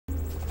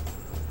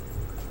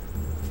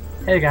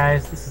Hey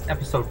guys, this is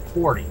episode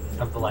 40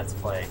 of the Let's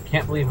Play.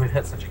 Can't believe we've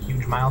hit such a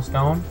huge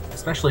milestone,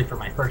 especially for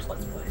my first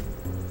Let's Play.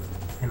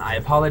 And I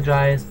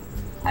apologize,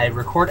 I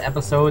record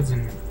episodes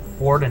in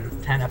 4 to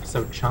 10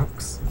 episode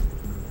chunks,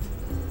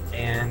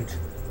 and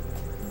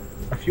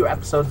a few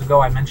episodes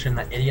ago I mentioned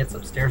that idiots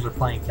upstairs are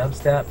playing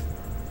dubstep.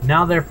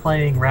 Now they're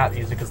playing rap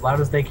music as loud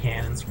as they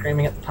can and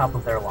screaming at the top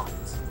of their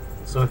lungs.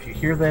 So if you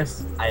hear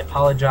this, I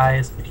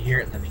apologize. If you hear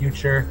it in the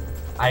future,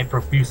 I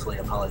profusely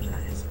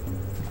apologize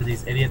for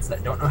these idiots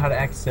that don't know how to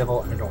act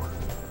civil in a dorm.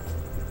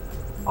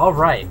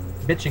 Alright,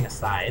 bitching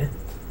aside,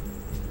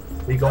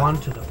 we go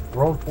on to the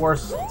World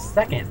Force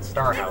second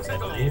star house, I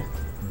believe.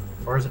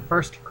 Or is it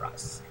first for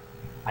us?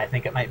 I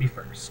think it might be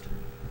first.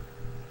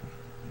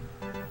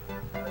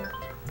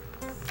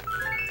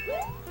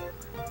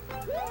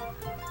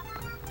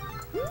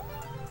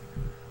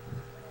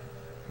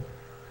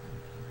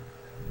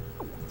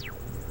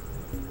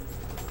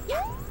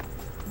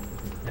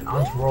 And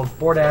on to World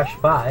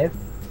 4-5.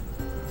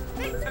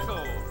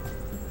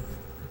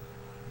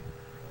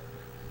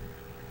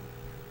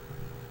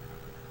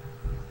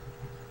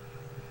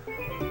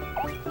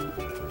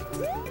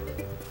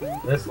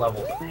 This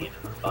level's a pain in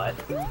the butt.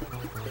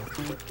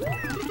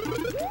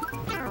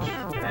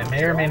 And I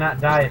may or may not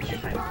die a few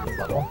times in this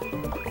level.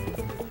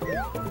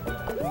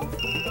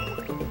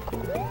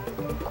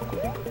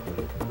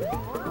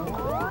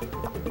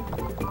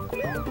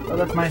 Oh,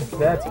 that's mine.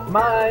 That's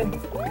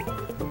mine!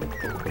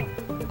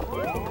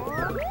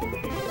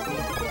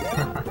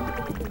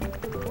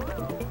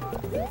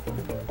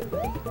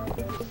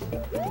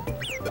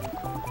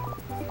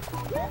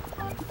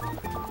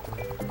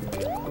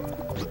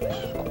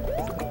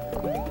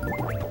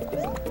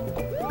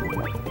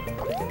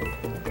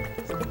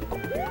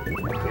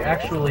 We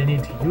actually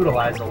need to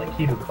utilize a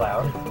Lakitu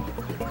cloud.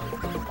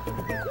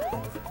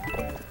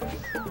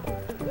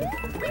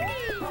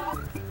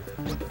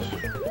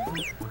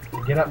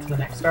 To get up to the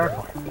next star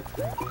coin.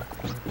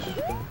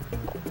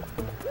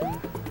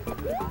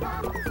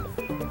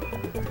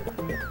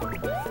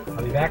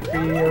 I'll be back for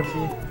you,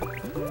 Yoshi.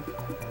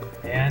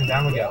 And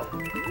down we go.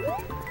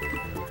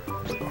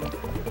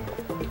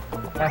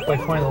 Halfway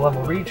point of the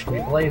level reached,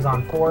 we blaze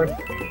on fourth,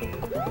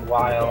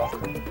 while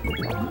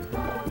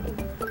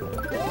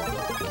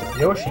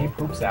Yoshi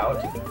poops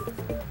out.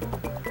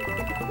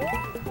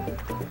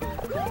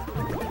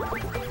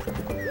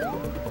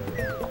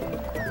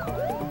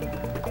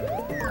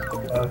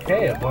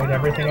 Okay, avoid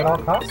everything at all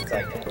costs,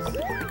 I guess.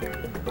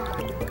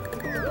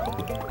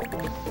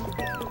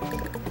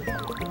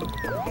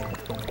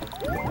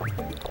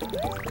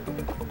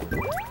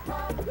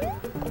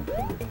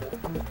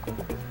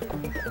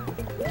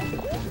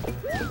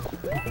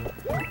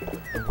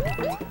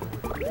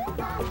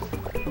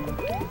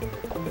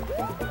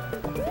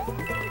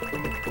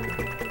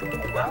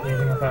 Not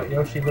leaving without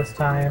Yoshi this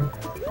time.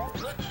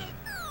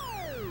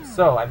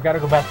 So, I've got to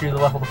go back through the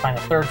level to find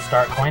a third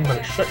star coin, but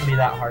it shouldn't be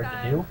that hard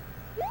to do.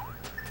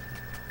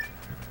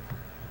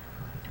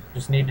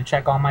 Just need to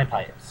check all my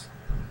pipes.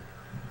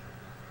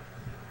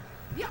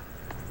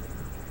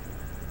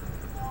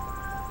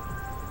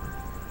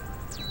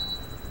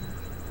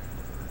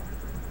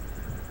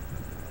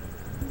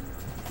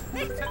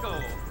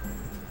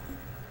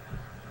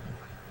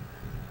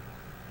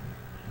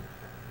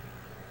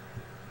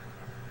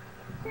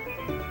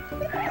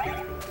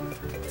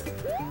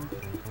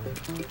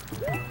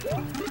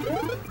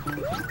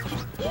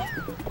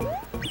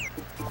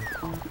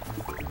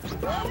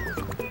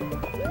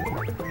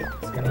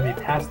 It's going to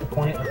be past the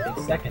point of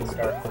the second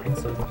star coin,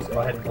 so we can just go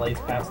ahead and blaze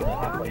past the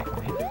halfway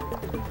point.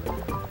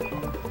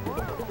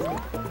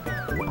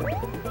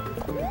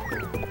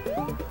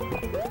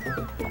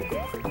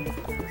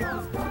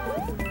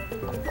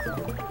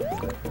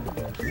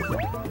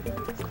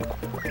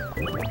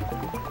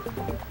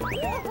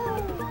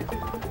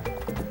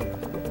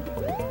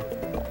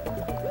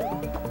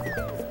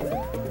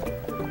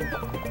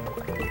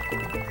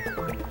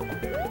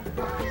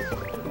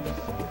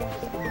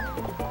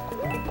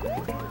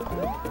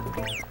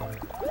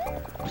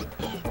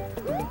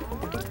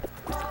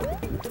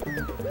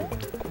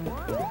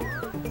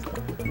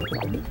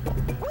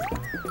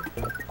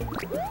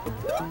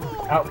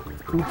 Out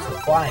poops the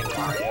flying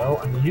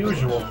Mario.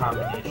 Unusual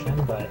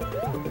combination, but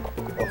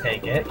we'll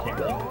take it. Can't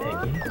really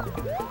be picky.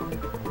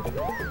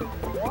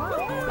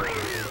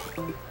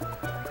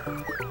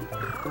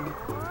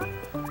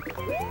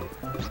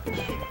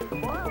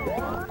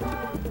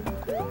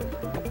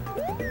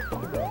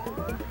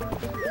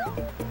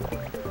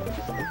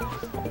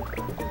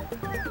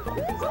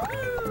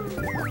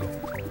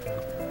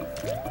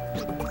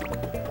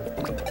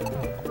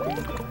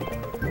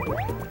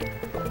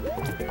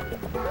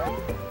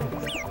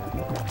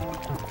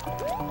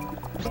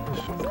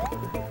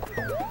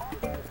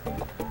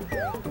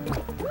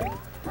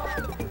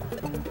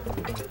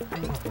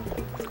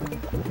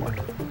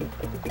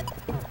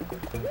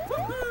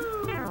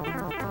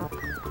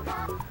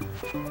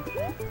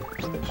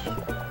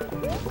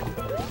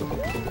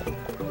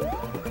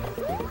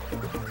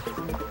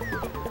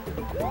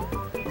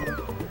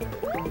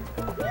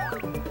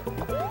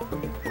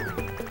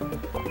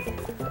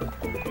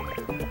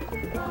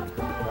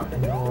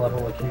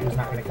 level of Q is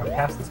not going to come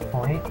past this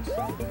point.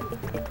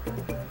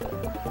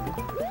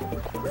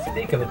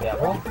 Speak of the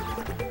devil.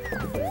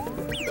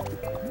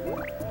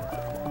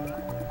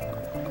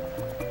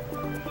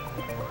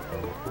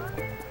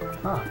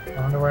 Huh,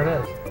 I wonder where it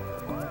is.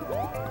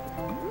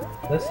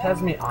 This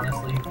has me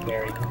honestly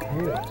very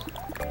confused.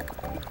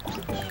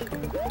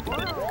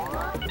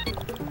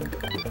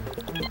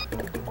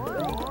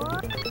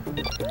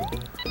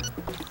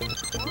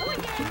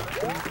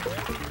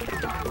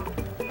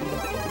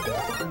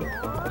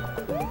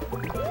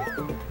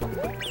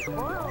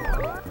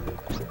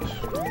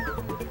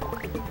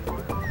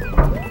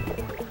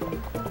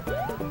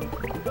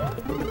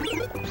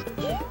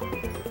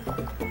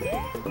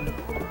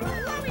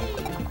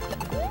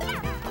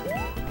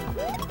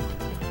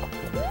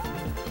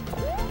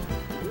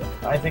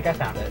 I think I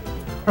found it.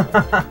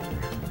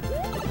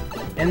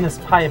 In this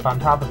pipe on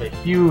top of a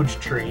huge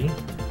tree,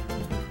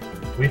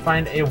 we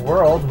find a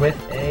world with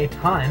a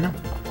ton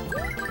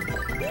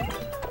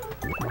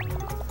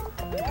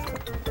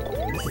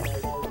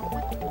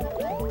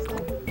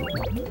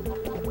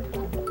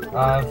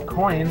of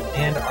coins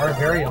and our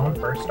very own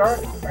third star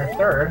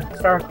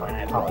coin,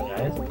 I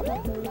apologize.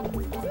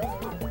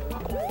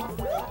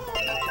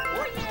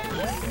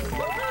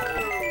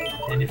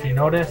 And if you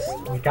notice,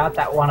 we got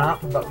that one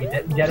up, but we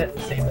didn't get it at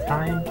the same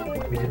time.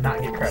 We did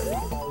not get credit.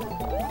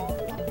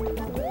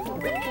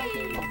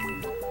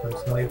 I'm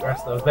just going to leave the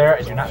rest of those there.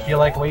 I do not feel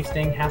like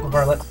wasting half of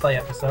our Let's Play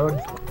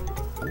episode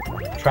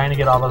trying to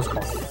get all those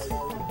coins.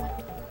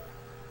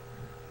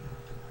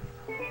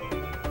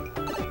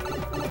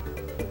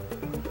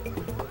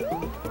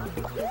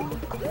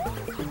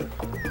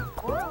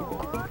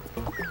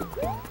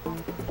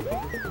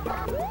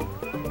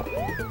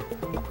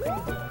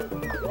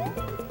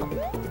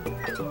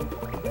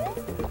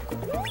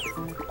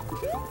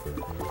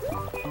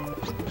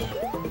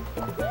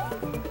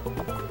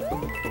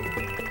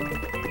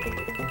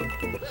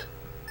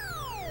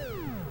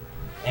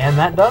 And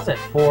that does it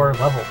for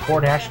level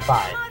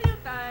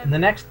 4-5. In the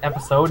next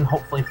episode, and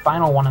hopefully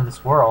final one of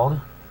this world...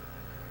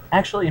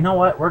 Actually, you know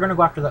what? We're going to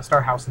go after that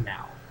star house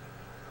now.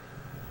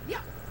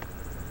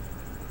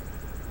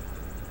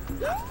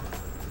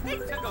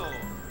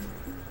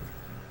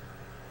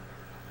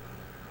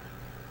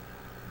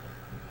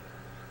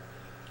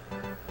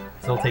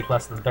 So it'll take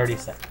less than 30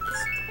 seconds.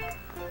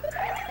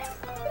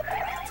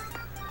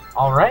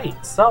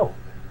 Alright, so...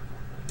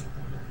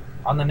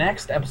 on the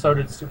next episode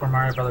of Super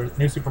Mario Brothers,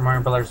 New Super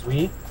Mario Brothers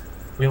Wii,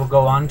 we will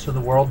go on to the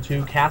World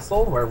 2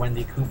 Castle, where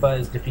Wendy Koopa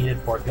is defeated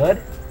for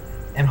good,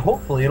 and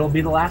hopefully it'll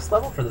be the last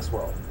level for this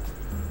world.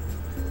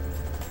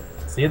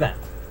 See you then.